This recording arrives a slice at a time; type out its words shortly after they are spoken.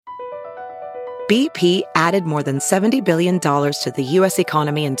BP added more than $70 billion to the U.S.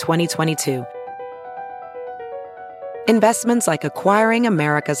 economy in 2022. Investments like acquiring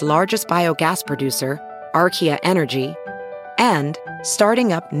America's largest biogas producer, Archaea Energy, and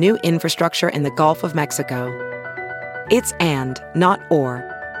starting up new infrastructure in the Gulf of Mexico. It's and, not or.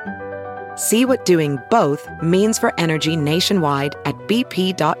 See what doing both means for energy nationwide at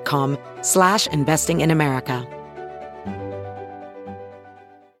bp.com/investing in America.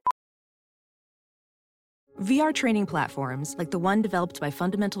 VR training platforms, like the one developed by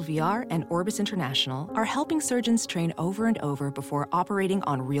Fundamental VR and Orbis International, are helping surgeons train over and over before operating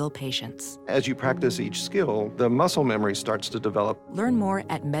on real patients. As you practice each skill, the muscle memory starts to develop. Learn more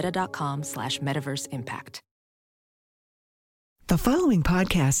at meta.com/metaverse impact. The following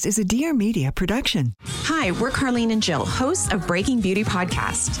podcast is a Dear Media production. Hi, we're Carlene and Jill, hosts of Breaking Beauty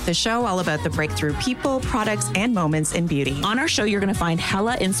Podcast, the show all about the breakthrough people, products, and moments in beauty. On our show, you're going to find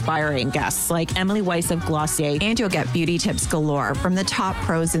hella inspiring guests like Emily Weiss of Glossier, and you'll get beauty tips galore from the top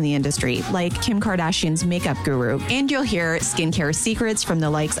pros in the industry, like Kim Kardashian's makeup guru. And you'll hear skincare secrets from the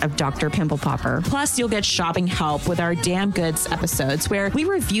likes of Dr. Pimple Popper. Plus, you'll get shopping help with our Damn Goods episodes, where we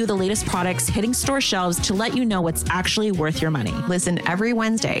review the latest products hitting store shelves to let you know what's actually worth your money. Listen every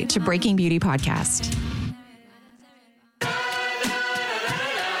Wednesday to Breaking Beauty Podcast.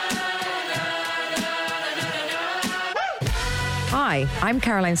 Hi, I'm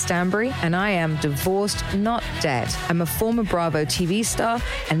Caroline Stanbury, and I am divorced, not dead. I'm a former Bravo TV star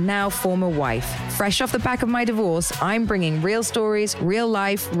and now former wife. Fresh off the back of my divorce, I'm bringing real stories, real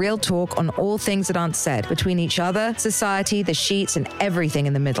life, real talk on all things that aren't said between each other, society, the sheets, and everything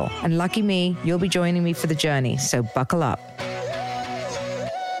in the middle. And lucky me, you'll be joining me for the journey, so buckle up.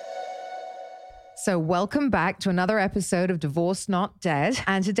 So welcome back to another episode of Divorced Not Dead.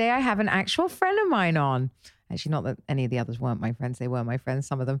 And today I have an actual friend of mine on. Actually, not that any of the others weren't my friends. They were my friends,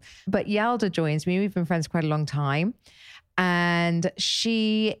 some of them. But Yalda joins me. We've been friends quite a long time. And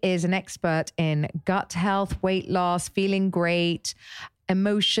she is an expert in gut health, weight loss, feeling great,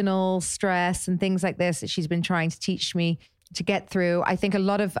 emotional stress, and things like this that she's been trying to teach me to get through. I think a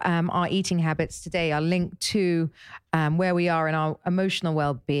lot of our eating habits today are linked to where we are in our emotional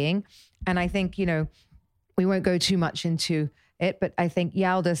well-being. And I think, you know, we won't go too much into it, but I think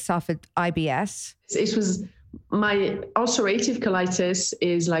Yalda suffered IBS. It was my ulcerative colitis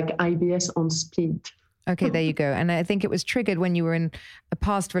is like IBS on speed. Okay, there you go. And I think it was triggered when you were in a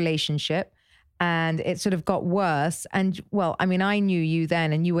past relationship and it sort of got worse. And well, I mean, I knew you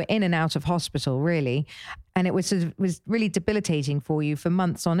then and you were in and out of hospital really. And it was sort of, was really debilitating for you for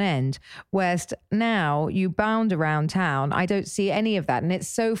months on end. Whereas now you bound around town. I don't see any of that. And it's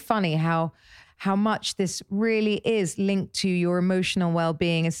so funny how much this really is linked to your emotional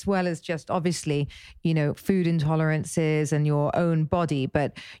well-being, as well as just obviously, you know, food intolerances and your own body,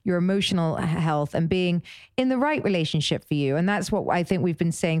 but your emotional health and being in the right relationship for you. And that's what I think we've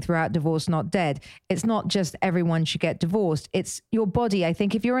been saying throughout Divorced Not Dead. It's not just everyone should get divorced. It's your body. I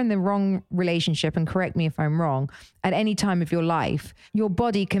think if you're in the wrong relationship, and correct me if I'm wrong, at any time of your life, your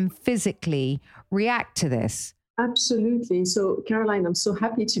body can physically react to this. Absolutely. So, Caroline, I'm so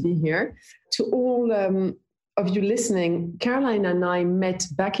happy to be here. To all of you listening, Caroline and I met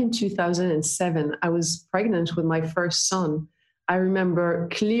back in 2007. I was pregnant with my first son. I remember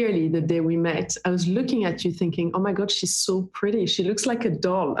clearly the day we met. I was looking at you thinking, oh my God, she's so pretty. She looks like a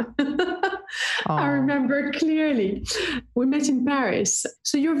doll. I remember clearly. We met in Paris.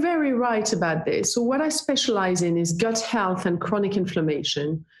 So you're very right about this. So what I specialize in is gut health and chronic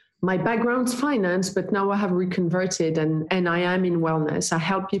inflammation. My background's finance, but now I have reconverted and I am in wellness. I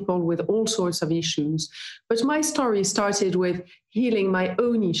help people with all sorts of issues. But my story started with healing my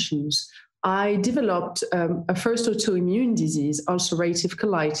own issues. I developed a first autoimmune disease, ulcerative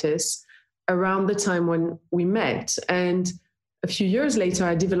colitis, around the time when we met. And a few years later,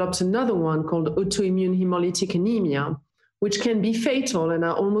 I developed another one called autoimmune hemolytic anemia, which can be fatal, and I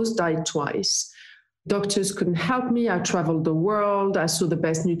almost died twice. Doctors couldn't help me. I traveled the world. I saw the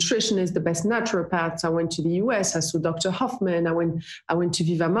best nutritionists, the best naturopaths. I went to the US. I saw Dr. Hoffman. I went to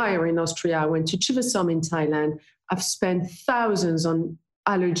Viva Meyer in Austria. I went to Chivasom in Thailand. I've spent thousands on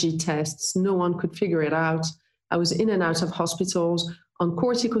allergy tests. No one could figure it out. I was in and out of hospitals on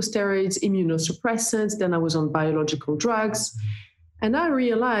corticosteroids, immunosuppressants. Then I was on biological drugs. And I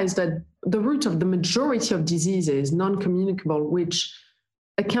realized that the root of the majority of diseases, non-communicable, which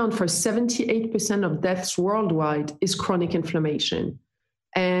account for 78% of deaths worldwide, is chronic inflammation.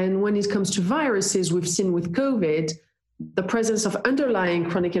 And when it comes to viruses, we've seen with COVID, the presence of underlying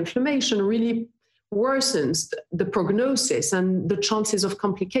chronic inflammation really worsens the prognosis and the chances of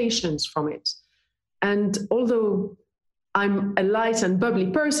complications from it. And although I'm a light and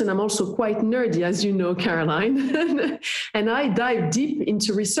bubbly person. I'm also quite nerdy, as you know, Caroline. And I dive deep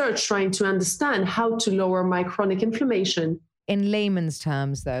into research trying to understand how to lower my chronic inflammation. In layman's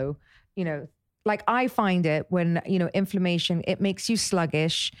terms, though, like I find it when, inflammation, it makes you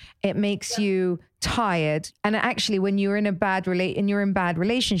sluggish, it makes you tired. And actually, when you're in bad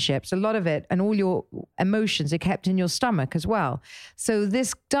relationships, a lot of it and all your emotions are kept in your stomach as well. So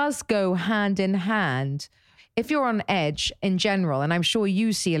this does go hand in hand. If you're on edge in general, and I'm sure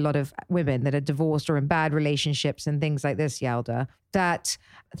you see a lot of women that are divorced or in bad relationships and things like this, Yalda, that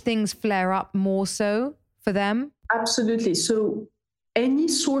things flare up more so for them. Absolutely. So any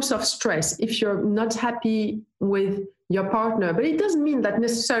source of stress, if you're not happy with your partner, but it doesn't mean that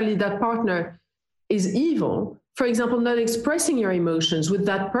necessarily that partner is evil. For example, not expressing your emotions with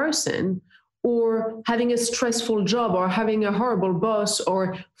that person, or having a stressful job, or having a horrible boss,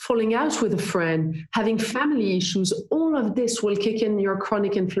 or falling out with a friend, having family issues, all of this will kick in your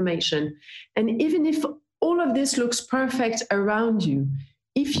chronic inflammation. And even if all of this looks perfect around you,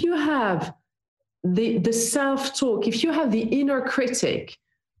 if you have the self-talk, if you have the inner critic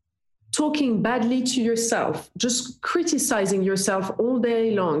talking badly to yourself, just criticizing yourself all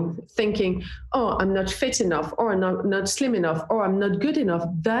day long, thinking, oh, I'm not fit enough, or I'm not slim enough, or I'm not good enough,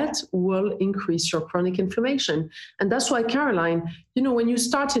 that will increase your chronic inflammation. And that's why, Caroline, when you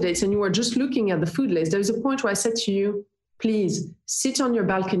started it and you were just looking at the food list, there was a point where I said to you, please sit on your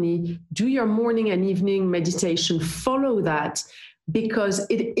balcony, do your morning and evening meditation, follow that, because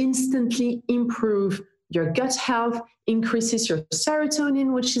it instantly improves your gut health, increases your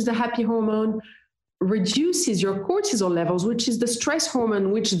serotonin, which is the happy hormone, reduces your cortisol levels, which is the stress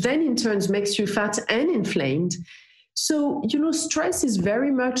hormone, which then in turn makes you fat and inflamed. So, stress is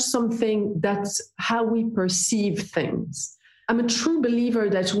very much something that's how we perceive things. I'm a true believer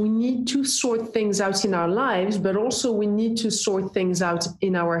that we need to sort things out in our lives, but also we need to sort things out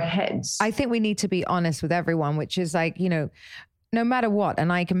in our heads. I think we need to be honest with everyone, which is like, no matter what,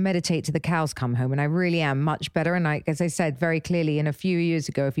 and I can meditate till the cows come home, and I really am much better. And as I said very clearly, a few years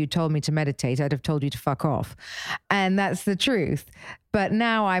ago, if you told me to meditate, I'd have told you to fuck off. And that's the truth. But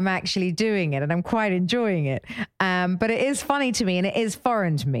now I'm actually doing it and I'm quite enjoying it. But it is funny to me and it is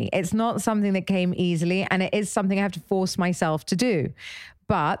foreign to me. It's not something that came easily, and it is something I have to force myself to do.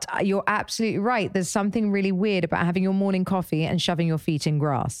 But you're absolutely right. There's something really weird about having your morning coffee and shoving your feet in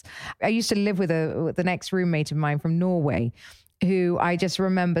grass. I used to live with an ex-roommate of mine from Norway, who I just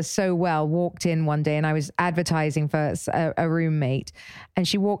remember so well, walked in one day and I was advertising for a roommate, and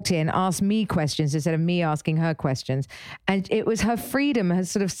she walked in, asked me questions instead of me asking her questions. And it was her freedom, her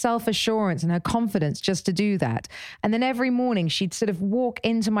sort of self-assurance and her confidence just to do that. And then every morning she'd sort of walk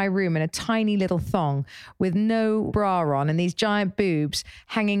into my room in a tiny little thong with no bra on and these giant boobs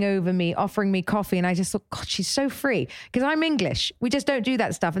hanging over me, offering me coffee. And I just thought, God, she's so free, because I'm English. We just don't do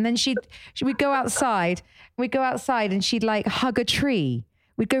that stuff. And then we'd go outside and she'd like hug a tree.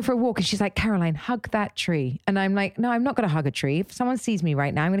 We'd go for a walk and she's like, Caroline, hug that tree. And I'm like, no, I'm not going to hug a tree. If someone sees me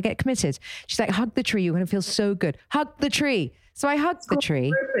right now, I'm going to get committed. She's like, hug the tree. You're going to feel so good. Hug the tree. So I hugged the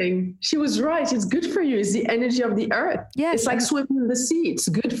tree. She was right. It's good for you. It's the energy of the earth. Yes. It's like swimming in the sea. It's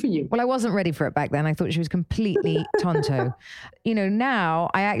good for you. Well, I wasn't ready for it back then. I thought she was completely tonto. Now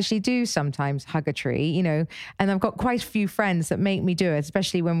I actually do sometimes hug a tree, and I've got quite a few friends that make me do it,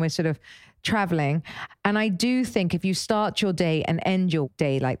 especially when we're sort of traveling. And I do think if you start your day and end your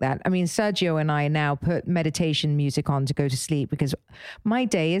day like that, Sergio and I now put meditation music on to go to sleep because my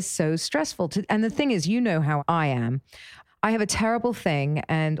day is so stressful. And the thing is, how I am. I have a terrible thing,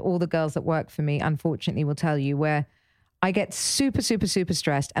 and all the girls that work for me, unfortunately, will tell you, where I get super, super, super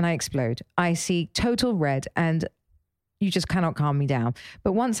stressed and I explode. I see total red and you just cannot calm me down.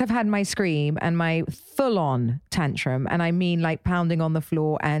 But once I've had my scream and my full-on tantrum, and I mean like pounding on the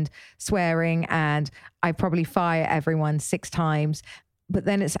floor and swearing, and I probably fire everyone 6 times, but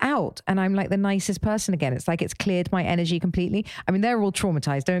then it's out and I'm like the nicest person again. It's like it's cleared my energy completely. They're all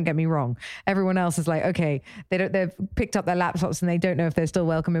traumatized, don't get me wrong. Everyone else is like, okay, they've picked up their laptops and they don't know if they're still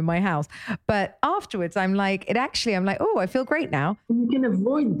welcome in my house. But afterwards, I'm like, oh, I feel great now. You can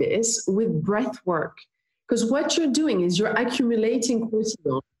avoid this with breath work, because what you're doing is you're accumulating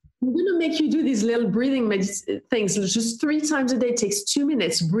cortisol. I'm going to make you do these little breathing things just 3 times a day. It takes 2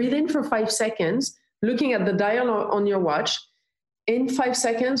 minutes. Breathe in for 5 seconds, looking at the dial on your watch. In 5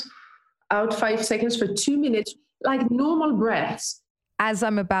 seconds, out 5 seconds for 2 minutes, like normal breaths. As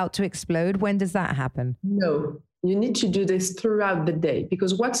I'm about to explode, when does that happen? No, you need to do this throughout the day,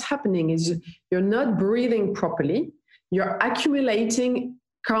 because what's happening is you're not breathing properly. You're accumulating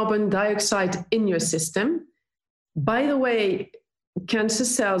carbon dioxide in your system. By the way, cancer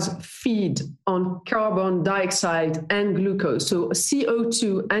cells feed on carbon dioxide and glucose. So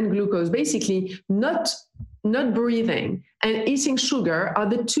CO2 and glucose, basically not breathing and eating sugar are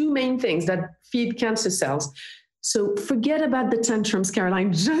the two main things that feed cancer cells. So forget about the tantrums,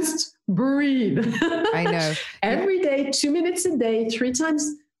 Caroline, just breathe. I know. Every day, 2 minutes a day, three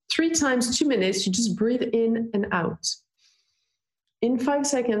times 2 minutes, you just breathe in and out. In 5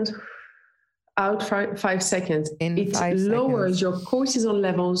 seconds, out 5 seconds. It lowers your cortisol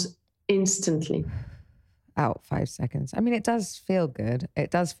levels instantly. Out 5 seconds. I mean, it does feel good. It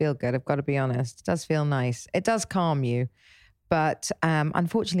does feel good. I've got to be honest. It does feel nice. It does calm you. But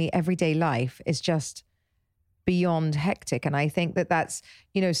unfortunately, everyday life is just beyond hectic. And I think that that's,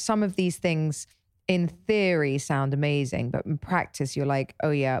 some of these things in theory sound amazing, but in practice, you're like,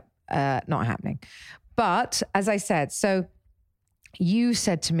 oh yeah, not happening. But as I said, so you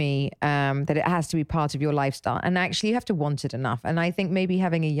said to me that it has to be part of your lifestyle, and actually you have to want it enough. And I think maybe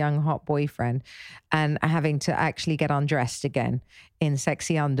having a young, hot boyfriend and having to actually get undressed again in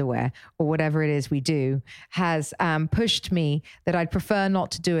sexy underwear or whatever it is we do has pushed me that I'd prefer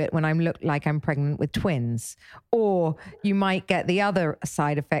not to do it when I'm look like I'm pregnant with twins. Or you might get the other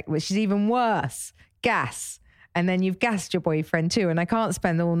side effect, which is even worse, gas. And then you've gassed your boyfriend too. And I can't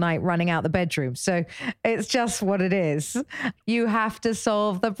spend all night running out the bedroom. So it's just what it is. You have to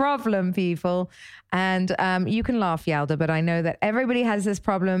solve the problem, people. And you can laugh, Yalda, but I know that everybody has this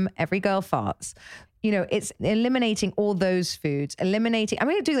problem. Every girl farts. It's eliminating all those foods. I'm going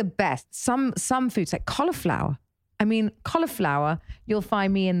to do the best. Some foods like cauliflower. Cauliflower, you'll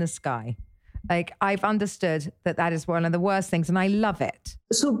find me in the sky. Like, I've understood that is one of the worst things, and I love it.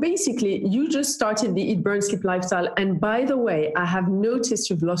 So basically, you just started the Eat, Burn, Sleep lifestyle. And by the way, I have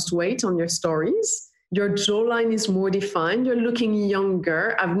noticed you've lost weight on your stories. Your jawline is more defined. You're looking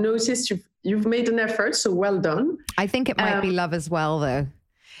younger. I've noticed you've made an effort, so well done. I think it might be love as well, though.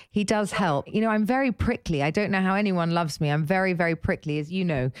 He does help. I'm very prickly. I don't know how anyone loves me. I'm very, very prickly, as you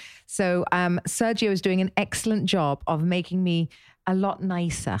know. So Sergio is doing an excellent job of making me a lot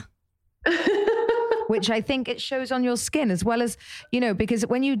nicer. Which I think it shows on your skin as well as, because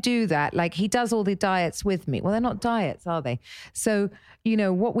when you do that, like he does all the diets with me. Well, they're not diets, are they? So,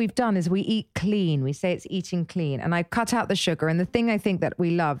 what we've done is we eat clean. We say it's eating clean. And I cut out the sugar. And the thing I think that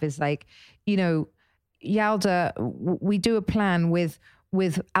we love is like, Yalda, we do a plan with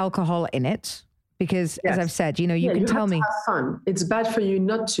alcohol in it. Because as I've said, you can tell me. Have fun. It's bad for you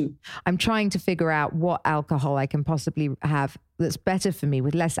not to. I'm trying to figure out what alcohol I can possibly have that's better for me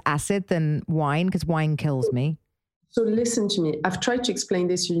with less acid than wine, because wine kills me. So listen to me. I've tried to explain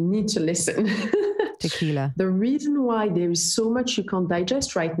this. You need to listen. Tequila. The reason why there is so much you can't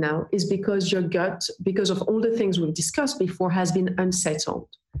digest right now is because your gut, because of all the things we've discussed before, has been unsettled.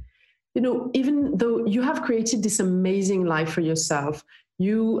 Even though you have created this amazing life for yourself,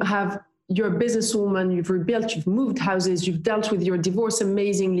 you're a businesswoman, you've rebuilt, you've moved houses, you've dealt with your divorce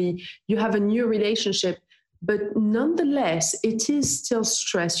amazingly, you have a new relationship, but nonetheless, it is still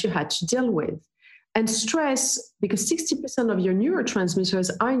stress you had to deal with. And stress, because 60% of your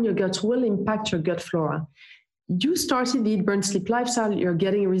neurotransmitters are in your gut, will impact your gut flora. You started the Eat, Burn, Sleep lifestyle, you're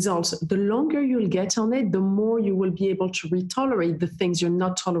getting results. The longer you'll get on it, the more you will be able to retolerate the things you're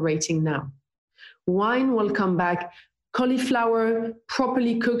not tolerating now. Wine will come back. Cauliflower,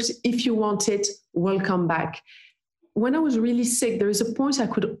 properly cooked, if you want it, will come back. When I was really sick, there is a point I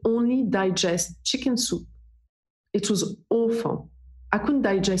could only digest chicken soup. It was awful. I couldn't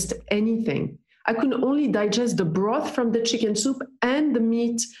digest anything. I could only digest the broth from the chicken soup and the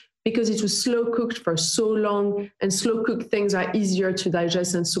meat because it was slow cooked for so long, and slow cooked things are easier to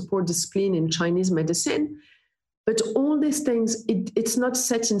digest and support the spleen in Chinese medicine. But all these things, it's not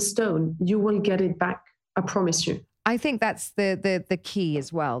set in stone. You will get it back. I promise you. I think that's the key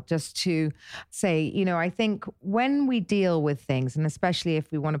as well, just to say, I think when we deal with things, and especially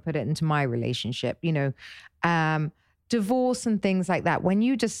if we want to put it into my relationship, divorce and things like that, when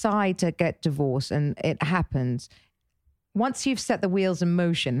you decide to get divorced and it happens, once you've set the wheels in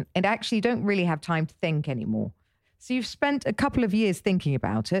motion, it actually you don't really have time to think anymore. So you've spent a couple of years thinking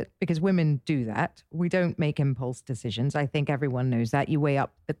about it, because women do that. We don't make impulse decisions. I think everyone knows that. You weigh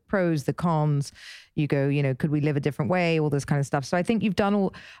up the pros, the cons. You go, could we live a different way? All this kind of stuff. So I think you've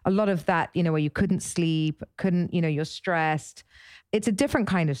done a lot of that, where you couldn't sleep, you're stressed. It's a different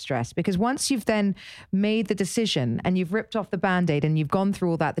kind of stress, because once you've then made the decision and you've ripped off the Band-Aid and you've gone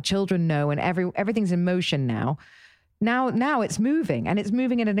through all that, the children know, and everything's in motion now. Now it's moving, and it's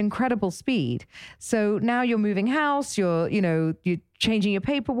moving at an incredible speed. So now you're moving house, you're changing your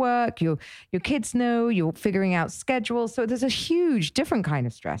paperwork, your kids know, you're figuring out schedules. So there's a huge different kind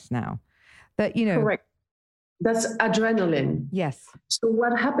of stress now that, Correct. That's adrenaline. Yes. So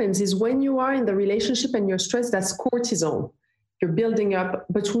what happens is when you are in the relationship and you're stressed, that's cortisol. You're building up.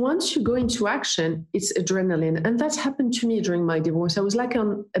 But once you go into action, it's adrenaline. And that happened to me during my divorce. I was like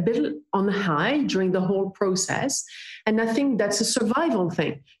a bit on high during the whole process. And I think that's a survival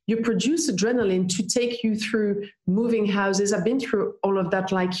thing. You produce adrenaline to take you through moving houses. I've been through all of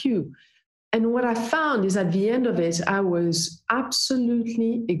that like you. And what I found is at the end of it, I was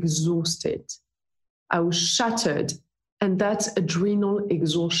absolutely exhausted. I was shattered. And that's adrenal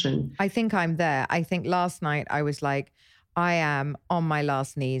exhaustion. I think I'm there. I think last night I was like, I am on my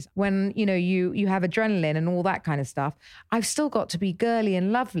last knees. When, you have adrenaline and all that kind of stuff, I've still got to be girly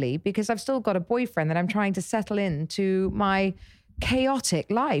and lovely because I've still got a boyfriend that I'm trying to settle into my chaotic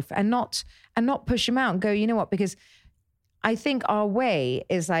life and not push him out and go, you know what? Because I think our way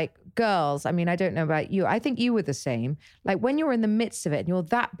is like, girls, I mean, I don't know about you. I think you were the same. Like when you're in the midst of it and you're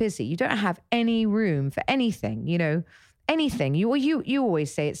that busy, you don't have any room for anything, anything. You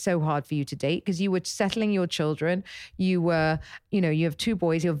always say it's so hard for you to date because you were settling your children. You were, you have 2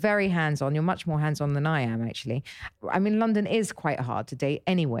 boys. You're very hands-on. You're much more hands-on than I am, actually. I mean, London is quite hard to date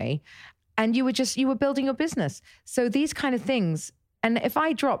anyway. And you were building your business. So these kind of things. And if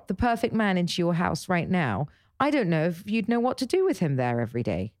I dropped the perfect man into your house right now, I don't know if you'd know what to do with him there every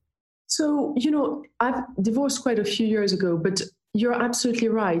day. So, I've divorced quite a few years ago, but you're absolutely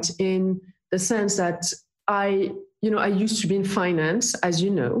right in the sense that I used to be in finance, as you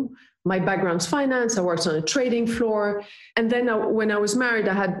know. My background's finance. I worked on a trading floor. And then when I was married,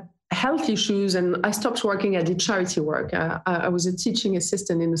 I had health issues and I stopped working. I did charity work. I was a teaching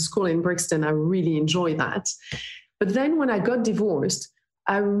assistant in a school in Brixton. I really enjoyed that. But then when I got divorced,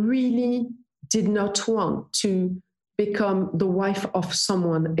 I really did not want to become the wife of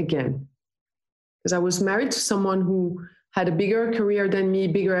someone again. Because I was married to someone who had a bigger career than me,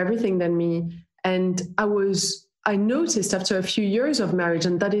 bigger everything than me. And I noticed after a few years of marriage,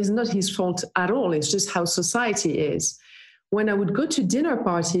 and that is not his fault at all, it's just how society is. When I would go to dinner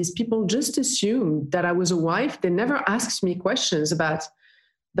parties, people just assumed that I was a wife. They never asked me questions about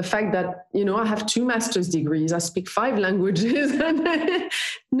the fact that, I have 2 master's degrees, I speak 5 languages.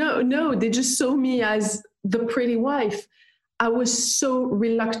 No, they just saw me as the pretty wife. I was so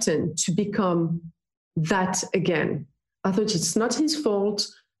reluctant to become that again. I thought it's not his fault.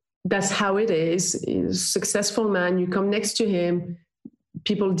 That's how it is. He's a successful man. You come next to him.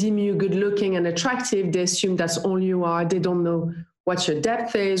 People deem you good looking and attractive. They assume that's all you are. They don't know what your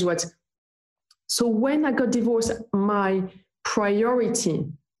depth is. So when I got divorced, my priority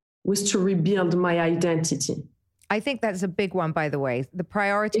was to rebuild my identity. I think that's a big one, by the way. The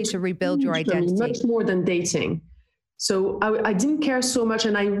priority to rebuild your identity. Much more than dating. So I didn't care so much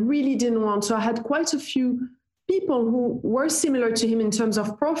and I really didn't want. So I had quite a few people who were similar to him in terms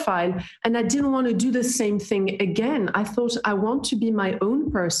of profile, and I didn't want to do the same thing again. I thought I want to be my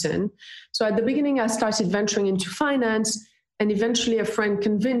own person. So at the beginning, I started venturing into finance, and eventually a friend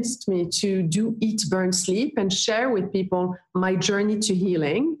convinced me to do Eat, Burn, Sleep and share with people my journey to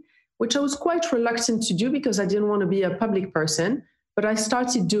healing, which I was quite reluctant to do because I didn't want to be a public person. But I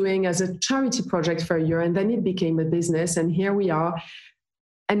started doing as a charity project for a year, and then it became a business, and here we are.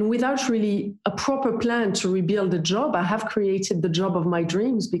 And without really a proper plan to rebuild a job, I have created the job of my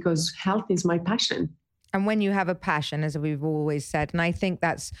dreams because health is my passion. And when you have a passion, as we've always said, and I think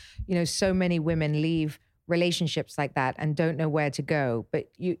that's, so many women leave relationships like that and don't know where to go. But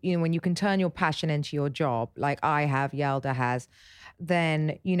when you can turn your passion into your job, like I have, Yalda has,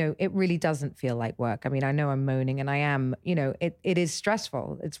 then, it really doesn't feel like work. I mean, I know I'm moaning and I am, it is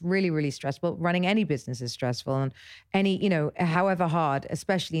stressful. It's really, really stressful. Running any business is stressful, and any, however hard,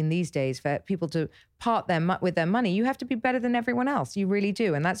 especially in these days, for people to part with their money, you have to be better than everyone else. You really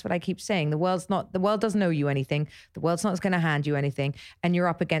do. And that's what I keep saying. The world doesn't owe you anything. The world's not going to hand you anything. And you're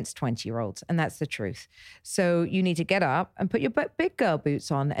up against 20-year-olds. And that's the truth. So you need to get up and put your big girl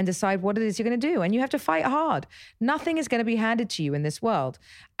boots on and decide what it is you're going to do. And you have to fight hard. Nothing is going to be handed to you in this world.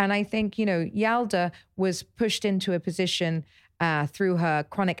 And I think, Yalda was pushed into a position through her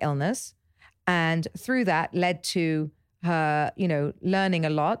chronic illness. And through that led to her, learning a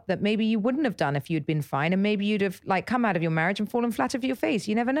lot that maybe you wouldn't have done if you'd been fine. And maybe you'd have come out of your marriage and fallen flat on your face.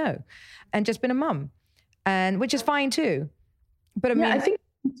 You never know. And just been a mum, and which is fine too. But I think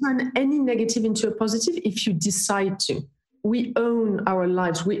you turn any negative into a positive if you decide to. We own our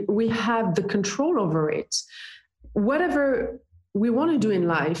lives. We have the control over it. Whatever we want to do in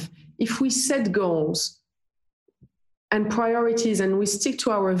life, if we set goals and priorities and we stick to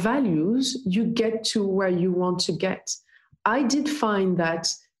our values, you get to where you want to get. I did find that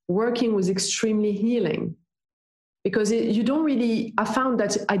working was extremely healing because I found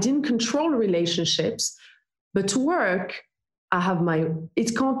that I didn't control relationships, But to work,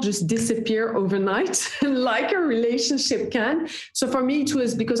 it can't just disappear overnight like a relationship can. So for me, it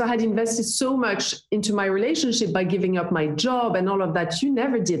was because I had invested so much into my relationship by giving up my job and all of that. You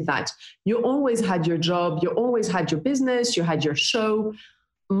never did that. You always had your job. You always had your business. You had your show.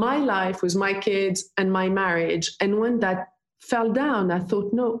 My life was my kids and my marriage. And when that fell down, I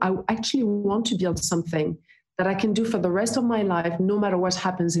thought, no, I actually want to build something that I can do for the rest of my life, no matter what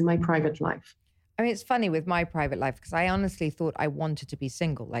happens in my private life. I mean, it's funny with my private life because I honestly thought I wanted to be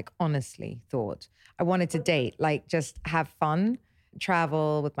single, like honestly thought. I wanted to date, like just have fun,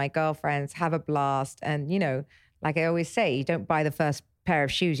 travel with my girlfriends, have a blast. And, you know, like I always say, you don't buy the first pair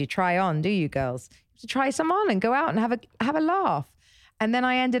of shoes you try on, do you girls? You have to try some on and go out and have a laugh. And then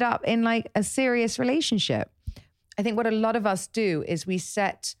I ended up in like a serious relationship. I think what a lot of us do is we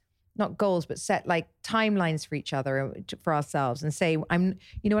set, not goals, but set like timelines for each other, for ourselves and say,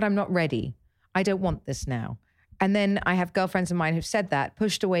 you know what, I'm not ready. I don't want this now. And then I have girlfriends of mine who've said that,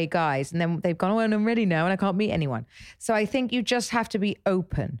 pushed away guys, and then they've gone, oh, and I'm ready now and I can't meet anyone. So I think you just have to be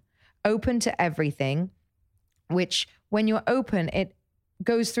open to everything, which when you're open, it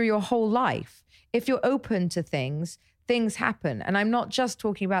goes through your whole life. If you're open to things happen. And I'm not just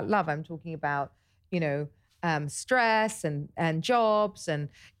talking about love. I'm talking about, you know, stress and jobs and,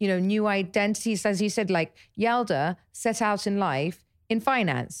 you know, new identities. As you said, like Yalda set out in life in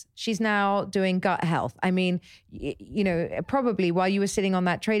finance. She's now doing gut health. I mean, you know, probably while you were sitting on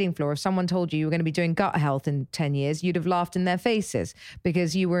that trading floor, if someone told you you were going to be doing gut health in 10 years, you'd have laughed in their faces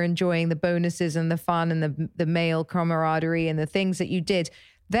because you were enjoying the bonuses and the fun and the male camaraderie and the things that you did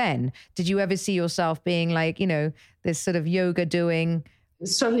then. Did you ever see yourself being like, you know, this sort of yoga doing?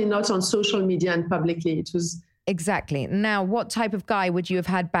 Certainly not on social media and publicly. It was... Exactly. Now, what type of guy would you have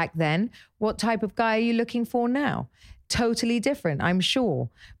had back then? What type of guy are you looking for now? Totally different, I'm sure,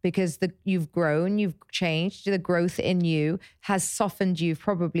 because you've grown, you've changed. The growth in you has softened you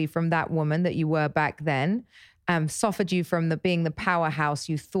probably from that woman that you were back then, softened you from being the powerhouse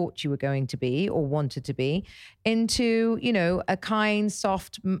you thought you were going to be or wanted to be, into, you know, a kind,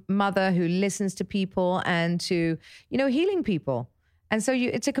 soft mother who listens to people and to, you know, healing people. And so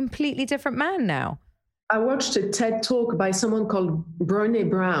it's a completely different man now. I watched a TED talk by someone called Brené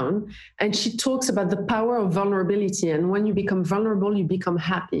Brown, and she talks about the power of vulnerability. And when you become vulnerable, you become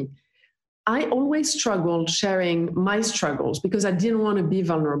happy. I always struggled sharing my struggles because I didn't want to be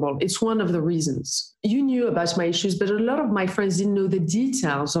vulnerable. It's one of the reasons. You knew about my issues, but a lot of my friends didn't know the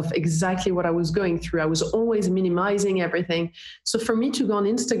details of exactly what I was going through. I was always minimizing everything. So for me to go on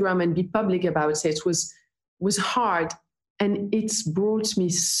Instagram and be public about it was hard. And it's brought me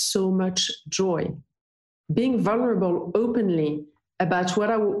so much joy. Being vulnerable openly about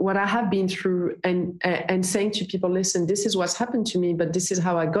what I have been through and saying to people, listen, this is what's happened to me, but this is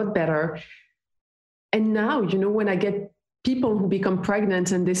how I got better. And now, you know, when I get people who become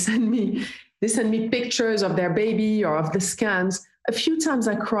pregnant and they send me pictures of their baby or of the scans, a few times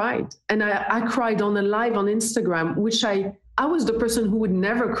I cried. And I cried on a live on Instagram, which I was the person who would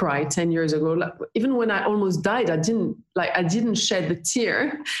never cry 10 years ago. Like, even when I almost died, I didn't shed the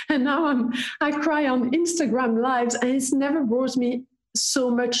tear. And now I cry on Instagram lives, and it's never brought me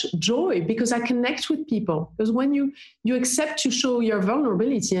so much joy because I connect with people. Because when you accept to show your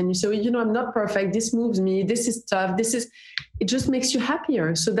vulnerability and you say, you know, I'm not perfect, this moves me, this is tough, it just makes you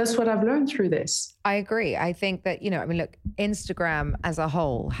happier. So that's what I've learned through this. I agree. I think that, you know, I mean, look, Instagram as a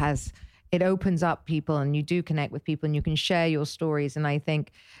whole it opens up people and you do connect with people and you can share your stories. And I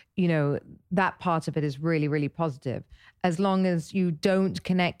think, you know, that part of it is really, really positive. As long as you don't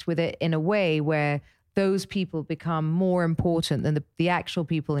connect with it in a way where those people become more important than the actual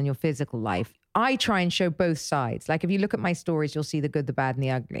people in your physical life. I try and show both sides. Like if you look at my stories, you'll see the good, the bad, and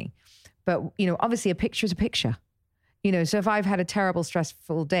the ugly. But, you know, obviously a picture is a picture. You know, so if I've had a terrible,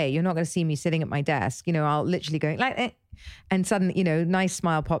 stressful day, you're not going to see me sitting at my desk. You know, I'll literally go like, eh, and suddenly, you know, nice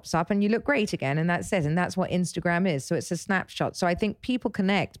smile pops up and you look great again. And that's it. And that's what Instagram is. So it's a snapshot. So I think people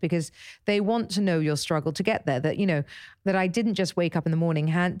connect because they want to know your struggle to get there. That, you know, that I didn't just wake up in the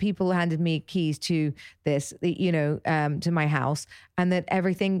morning, people handed me keys to this, you know, to my house, and that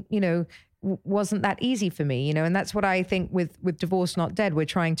everything, you know, wasn't that easy for me, you know. And that's what I think with Divorce Not Dead, we're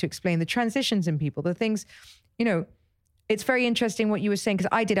trying to explain the transitions in people, the things, you know. It's very interesting what you were saying because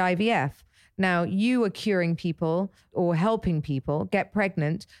I did IVF. Now you are curing people or helping people get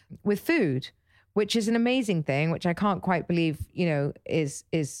pregnant with food, which is an amazing thing, which I can't quite believe, you know, is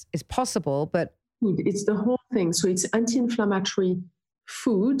possible. But it's the whole thing. So it's anti-inflammatory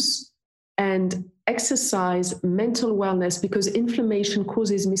foods and exercise, mental wellness, because inflammation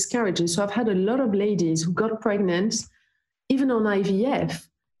causes miscarriages. So I've had a lot of ladies who got pregnant, even on IVF,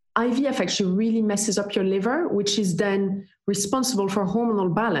 IVF actually really messes up your liver, which is then responsible for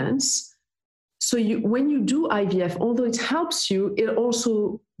hormonal balance. So when you do IVF, although it helps you, it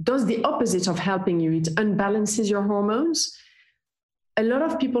also does the opposite of helping you. It unbalances your hormones. A lot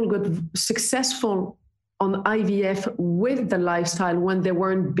of people got successful on IVF with the lifestyle when they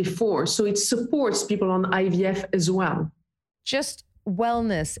weren't before. So it supports people on IVF as well. Just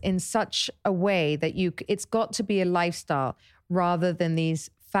wellness in such a way that it's got to be a lifestyle rather than these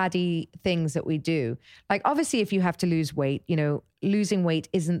fatty things that we do. Like, obviously, if you have to lose weight, losing weight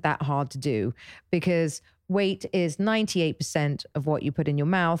isn't that hard to do because weight is 98% of what you put in your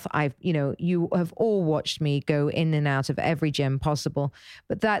mouth. You have all watched me go in and out of every gym possible,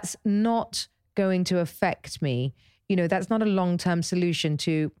 but that's not going to affect me. That's not a long-term solution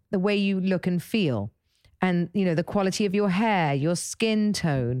to the way you look and feel and, the quality of your hair, your skin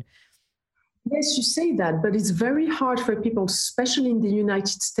tone. Yes, you say that, but it's very hard for people, especially in the United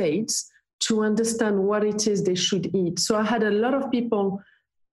States, to understand what it is they should eat. So I had a lot of people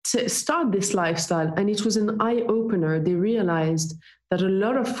to start this lifestyle, and it was an eye-opener. They realized that a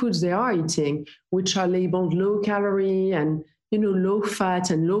lot of foods they are eating, which are labeled low calorie and low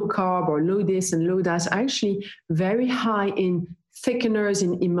fat and low carb or low this and low that, are actually very high in thickeners,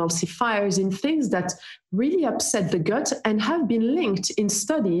 in emulsifiers, in things that really upset the gut and have been linked in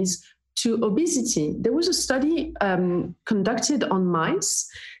studies to obesity. There was a study conducted on mice.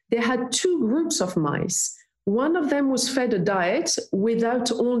 They had two groups of mice. One of them was fed a diet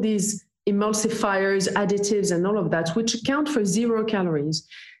without all these emulsifiers, additives, and all of that, which account for 0 calories.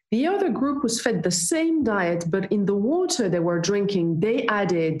 The other group was fed the same diet, but in the water they were drinking, they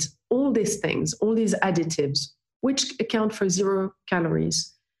added all these things, all these additives, which account for 0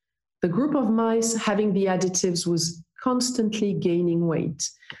 calories. The group of mice having the additives was constantly gaining weight.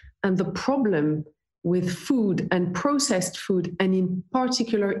 And the problem with food and processed food, and in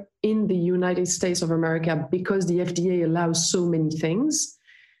particular in the United States of America, because the FDA allows so many things,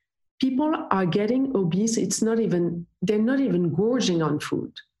 people are getting obese. They're not even gorging on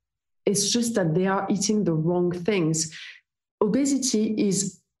food. It's just that they are eating the wrong things. Obesity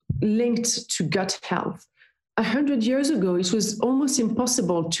is linked to gut health. 100 years ago, it was almost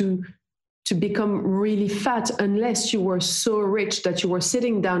impossible to become really fat unless you were so rich that you were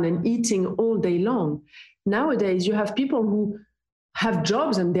sitting down and eating all day long. Nowadays, you have people who have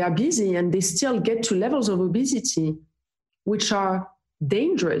jobs and they are busy and they still get to levels of obesity, which are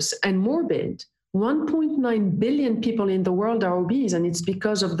dangerous and morbid. 1.9 billion people in the world are obese, and it's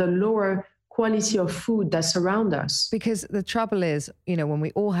because of the lower quality of food that surround us. Because the trouble is, when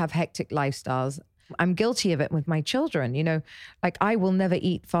we all have hectic lifestyles, I'm guilty of it with my children, like I will never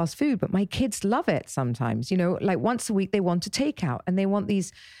eat fast food, but my kids love it sometimes, like once a week they want to take out and they want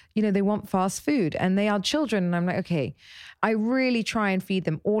these, they want fast food and they are children. And I'm like, okay, I really try and feed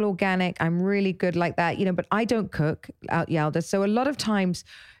them all organic. I'm really good like that, but I don't cook out Yalda. So a lot of times,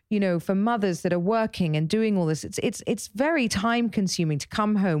 for mothers that are working and doing all this, it's very time consuming to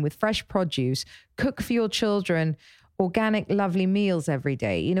come home with fresh produce, cook for your children, organic, lovely meals every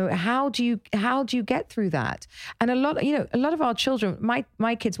day. How do you get through that? And a lot of our children,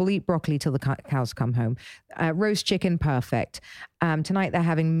 my kids will eat broccoli till the cows come home. Roast chicken, perfect. Tonight they're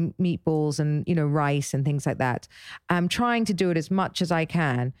having meatballs and, rice and things like that. I'm trying to do it as much as I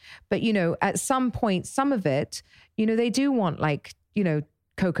can. But, at some point, some of it, they do want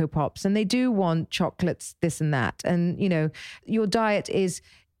Cocoa Pops and they do want chocolates, this and that. And, your diet is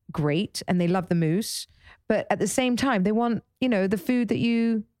great and they love the mousse. But at the same time, they want, the food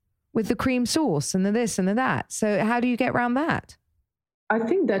with the cream sauce and the this and the that. So how do you get around that? I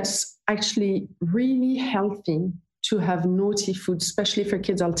think that's actually really healthy to have naughty food, especially for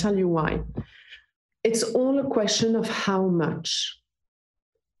kids. I'll tell you why. It's all a question of how much.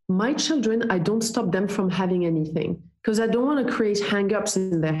 My children, I don't stop them from having anything because I don't want to create hang-ups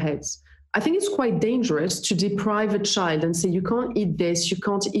in their heads. I think it's quite dangerous to deprive a child and say, you can't eat this, you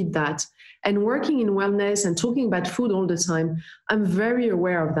can't eat that. And working in wellness and talking about food all the time, I'm very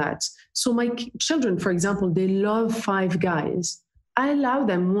aware of that. So my children, for example, they love Five Guys. I allow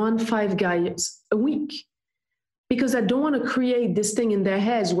them 1 Five Guys a week because I don't want to create this thing in their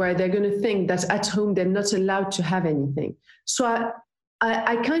heads where they're going to think that at home they're not allowed to have anything. So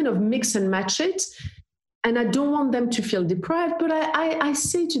I kind of mix and match it. And I don't want them to feel deprived, but I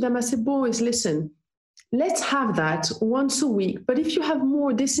say to them, I say, boys, listen, let's have that once a week. But if you have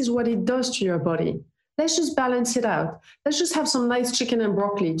more, this is what it does to your body. Let's just balance it out. Let's just have some nice chicken and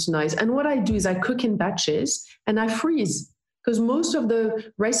broccoli tonight. And what I do is I cook in batches and I freeze because most of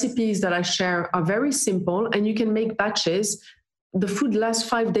the recipes that I share are very simple and you can make batches. The food lasts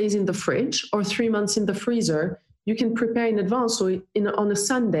 5 days in the fridge or 3 months in the freezer. you can prepare in advance. So on a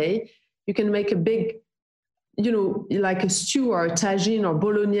Sunday, you can make a big, like a stew or a tagine or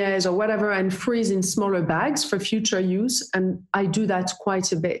bolognese or whatever, and freeze in smaller bags for future use. And I do that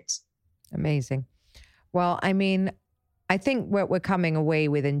quite a bit. Amazing. Well, I mean, I think what we're coming away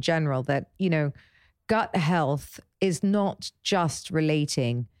with in general that, gut health is not just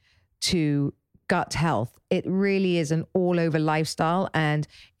relating to gut health. It really is an all over lifestyle, and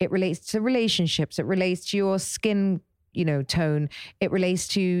it relates to relationships. It relates to your skin, tone. It relates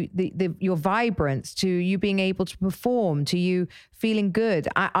to your vibrance, to you being able to perform, to you feeling good.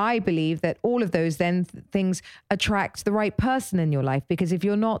 I believe that all of those things attract the right person in your life, because if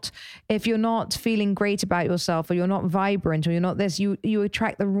you're not feeling great about yourself, or you're not vibrant, or you're not this, you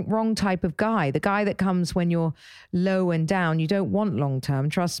attract the wrong type of guy. The guy that comes when you're low and down, you don't want long term,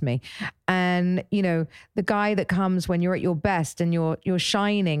 trust me. And the guy that comes when you're at your best and you're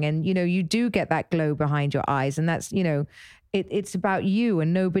shining, and you do get that glow behind your eyes, and that's it's about you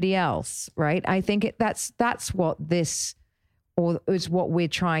and nobody else, right? I think that's what this, or is what we're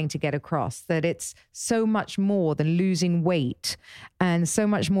trying to get across, that it's so much more than losing weight, and so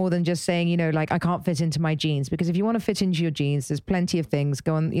much more than just saying, like, I can't fit into my jeans. Because if you want to fit into your jeans, there's plenty of things.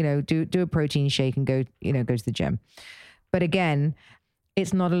 Go on, do a protein shake and go to the gym. But again,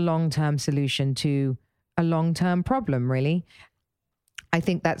 it's not a long-term solution to a long-term problem, really. I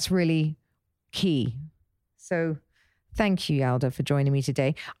think that's really key. So thank you, Yalda, for joining me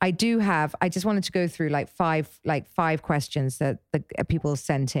today. I just wanted to go through five questions that the people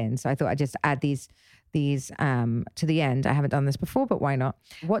sent in. So I thought I'd just add these to the end. I haven't done this before, but why not?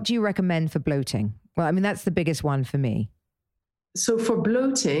 What do you recommend for bloating? Well, I mean, that's the biggest one for me. So for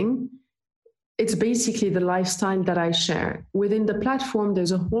bloating, it's basically the lifestyle that I share. Within the platform,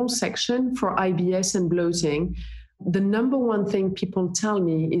 there's a whole section for IBS and bloating. The number one thing people tell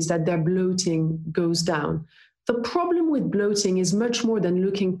me is that their bloating goes down. The problem with bloating is much more than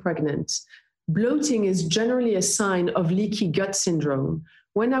looking pregnant. Bloating is generally a sign of leaky gut syndrome.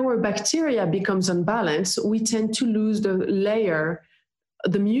 When our bacteria becomes unbalanced, we tend to lose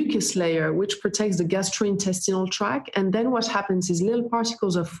the mucus layer, which protects the gastrointestinal tract. And then what happens is little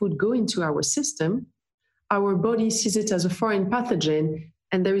particles of food go into our system. Our body sees it as a foreign pathogen,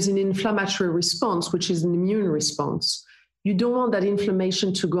 and there is an inflammatory response, which is an immune response. You don't want that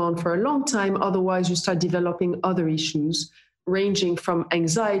inflammation to go on for a long time. Otherwise, you start developing other issues, ranging from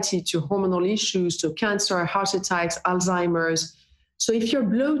anxiety to hormonal issues to cancer, heart attacks, Alzheimer's. So if you're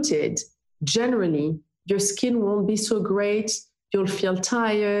bloated, generally, your skin won't be so great. You'll feel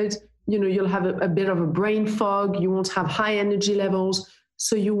tired. You'll have a bit of a brain fog. You won't have high energy levels.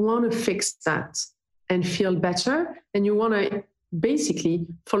 So you want to fix that and feel better. And you want to basically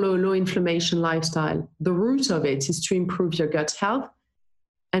follow a low inflammation lifestyle. The root of it is to improve your gut health,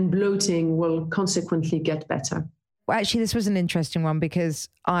 and bloating will consequently get better. Well, actually, this was an interesting one, because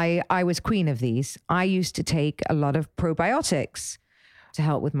I was queen of these. I used to take a lot of probiotics to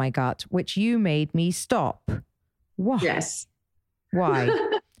help with my gut, which you made me stop. What? Yes. Why?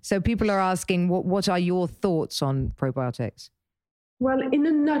 So people are asking, what are your thoughts on probiotics? Well, in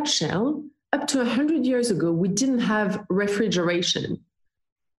a nutshell, up to 100 years ago, we didn't have refrigeration.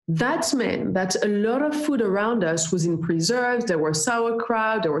 That meant that a lot of food around us was in preserves. There were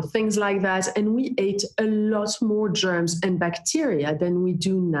sauerkraut, there were things like that. And we ate a lot more germs and bacteria than we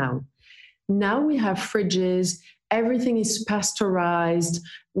do now. Now we have fridges. Everything is pasteurized.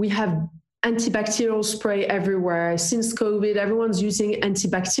 We have antibacterial spray everywhere. Since COVID, everyone's using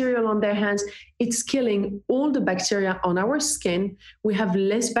antibacterial on their hands. It's killing all the bacteria on our skin. We have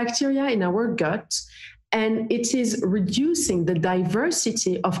less bacteria in our gut, and it is reducing the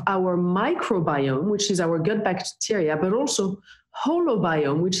diversity of our microbiome, which is our gut bacteria, but also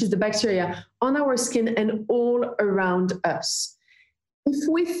holobiome, which is the bacteria on our skin and all around us. If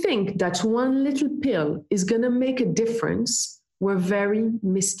we think that one little pill is going to make a difference, we're very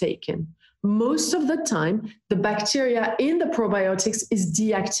mistaken. Most of the time, the bacteria in the probiotics is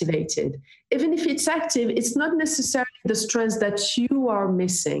deactivated. Even if it's active, it's not necessarily the strands that you are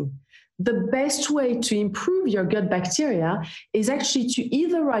missing. The best way to improve your gut bacteria is actually to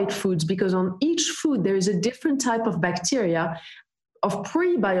eat the right foods, because on each food, there is a different type of bacteria, of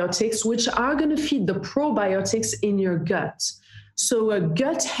prebiotics, which are going to feed the probiotics in your gut. So a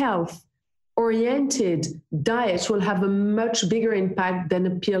gut health oriented diet will have a much bigger impact than a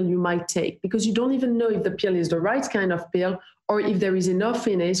pill you might take, because you don't even know if the pill is the right kind of pill, or if there is enough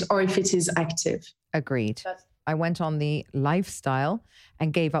in it, or if it is active. Agreed. I went on the lifestyle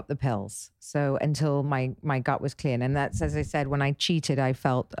and gave up the pills. So until my gut was clear. And that's, as I said, when I cheated, I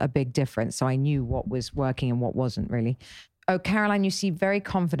felt a big difference. So I knew what was working and what wasn't really. Oh, Caroline, you seem very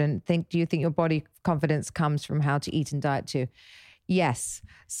confident. Do you think your body confidence comes from how to eat and diet too? Yes.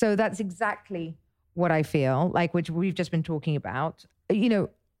 So that's exactly what I feel like, which we've just been talking about. You know,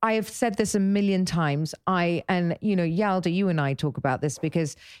 I have said this a million times. Yalda, you and I talk about this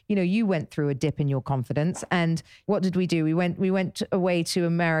because, you know, you went through a dip in your confidence. And what did we do? We went away to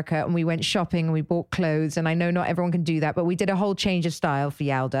America and we went shopping and we bought clothes. And I know not everyone can do that, but we did a whole change of style for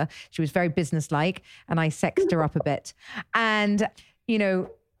Yalda. She was very businesslike and I sexed her up a bit. And, you know,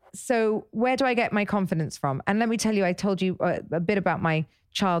 so where do I get my confidence from? And let me tell you, I told you a bit about my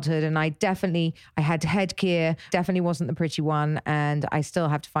childhood, and I had headgear, definitely wasn't the pretty one, and I still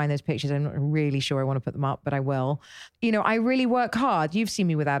have to find those pictures. I'm not really sure I want to put them up, but I will. You know, I really work hard. You've seen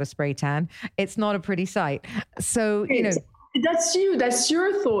me without a spray tan. It's not a pretty sight. So, you know, that's you. That's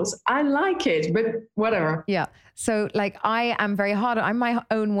your thoughts. I like it, but whatever. Yeah. So like I am very hard. I'm my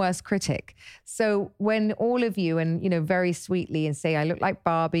own worst critic. So when all of you and, you know, very sweetly and say I look like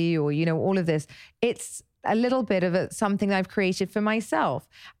Barbie or, you know, all of this, it's a little bit of something I've created for myself.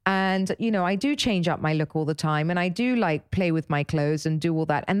 And, you know, I do change up my look all the time and I do like play with my clothes and do all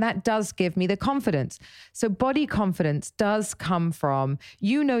that. And that does give me the confidence. So body confidence does come from,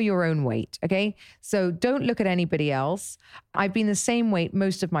 you know, your own weight. Okay. So don't look at anybody else. I've been the same weight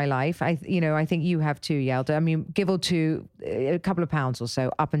most of my life. I think you have too, Yalda. I mean, give or two, a couple of pounds or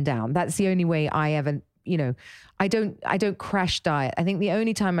so up and down. That's the only way I ever, you know, I don't crash diet. I think the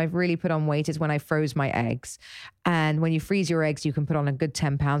only time I've really put on weight is when I froze my eggs. And when you freeze your eggs, you can put on a good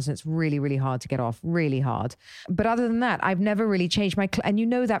 10 pounds and it's really, really hard to get off, really hard. But other than that, I've never really changed and you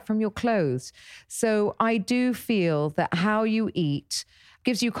know that from your clothes. So I do feel that how you eat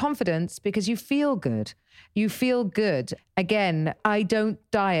gives you confidence because you feel good. You feel good. Again, I don't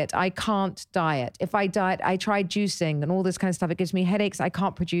diet. I can't diet. If I diet, I try juicing and all this kind of stuff. It gives me headaches. I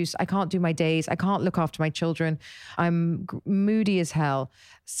can't produce. I can't do my days. I can't look after my children. I'm moody as hell.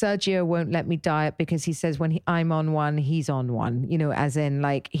 Sergio won't let me diet because he says when I'm on one, he's on one, you know, as in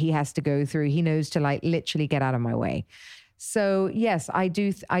like he has to go through. He knows to like literally get out of my way. So yes, I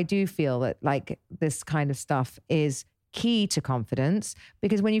do feel that like this kind of stuff is key to confidence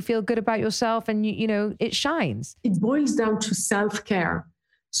because when you feel good about yourself and you know, it shines. It boils down to self-care.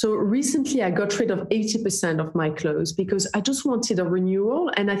 So recently I got rid of 80% of my clothes because I just wanted a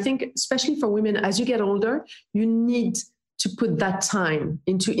renewal. And I think especially for women, as you get older, you need to put that time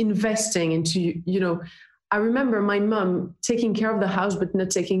into investing into, you know, I remember my mom taking care of the house, but not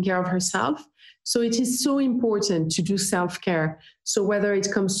taking care of herself. So it is so important to do self-care. So whether it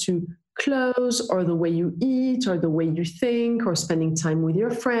comes to clothes or the way you eat or the way you think or spending time with your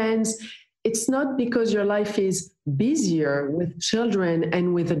friends, it's not because your life is busier with children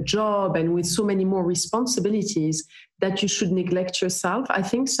and with a job and with so many more responsibilities that you should neglect yourself. I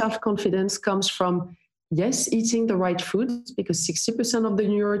think self-confidence comes from, yes, eating the right foods because 60% of the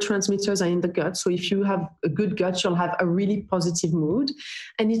neurotransmitters are in the gut. So if you have a good gut, you'll have a really positive mood.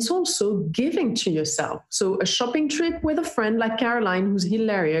 And it's also giving to yourself. So a shopping trip with a friend like Caroline, who's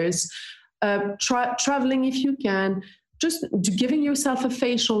hilarious, traveling if you can, just giving yourself a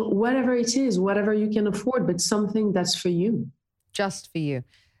facial, whatever it is, whatever you can afford, but something that's for you. Just for you.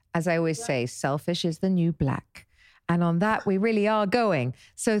 As I always say, selfish is the new black. And on that, we really are going.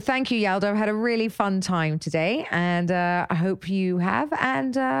 So thank you, Yalda. I've had a really fun time today and I hope you have,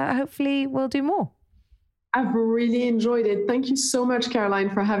 and hopefully we'll do more. I've really enjoyed it. Thank you so much,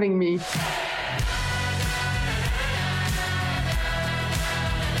 Caroline, for having me.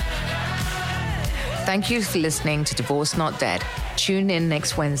 Thank you for listening to Divorce Not Dead. Tune in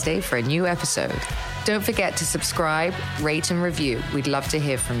next Wednesday for a new episode. Don't forget to subscribe, rate, and review. We'd love to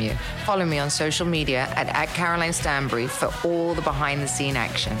hear from you. Follow me on social media at Caroline Stanbury for all the behind-the-scene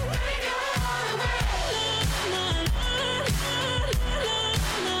action.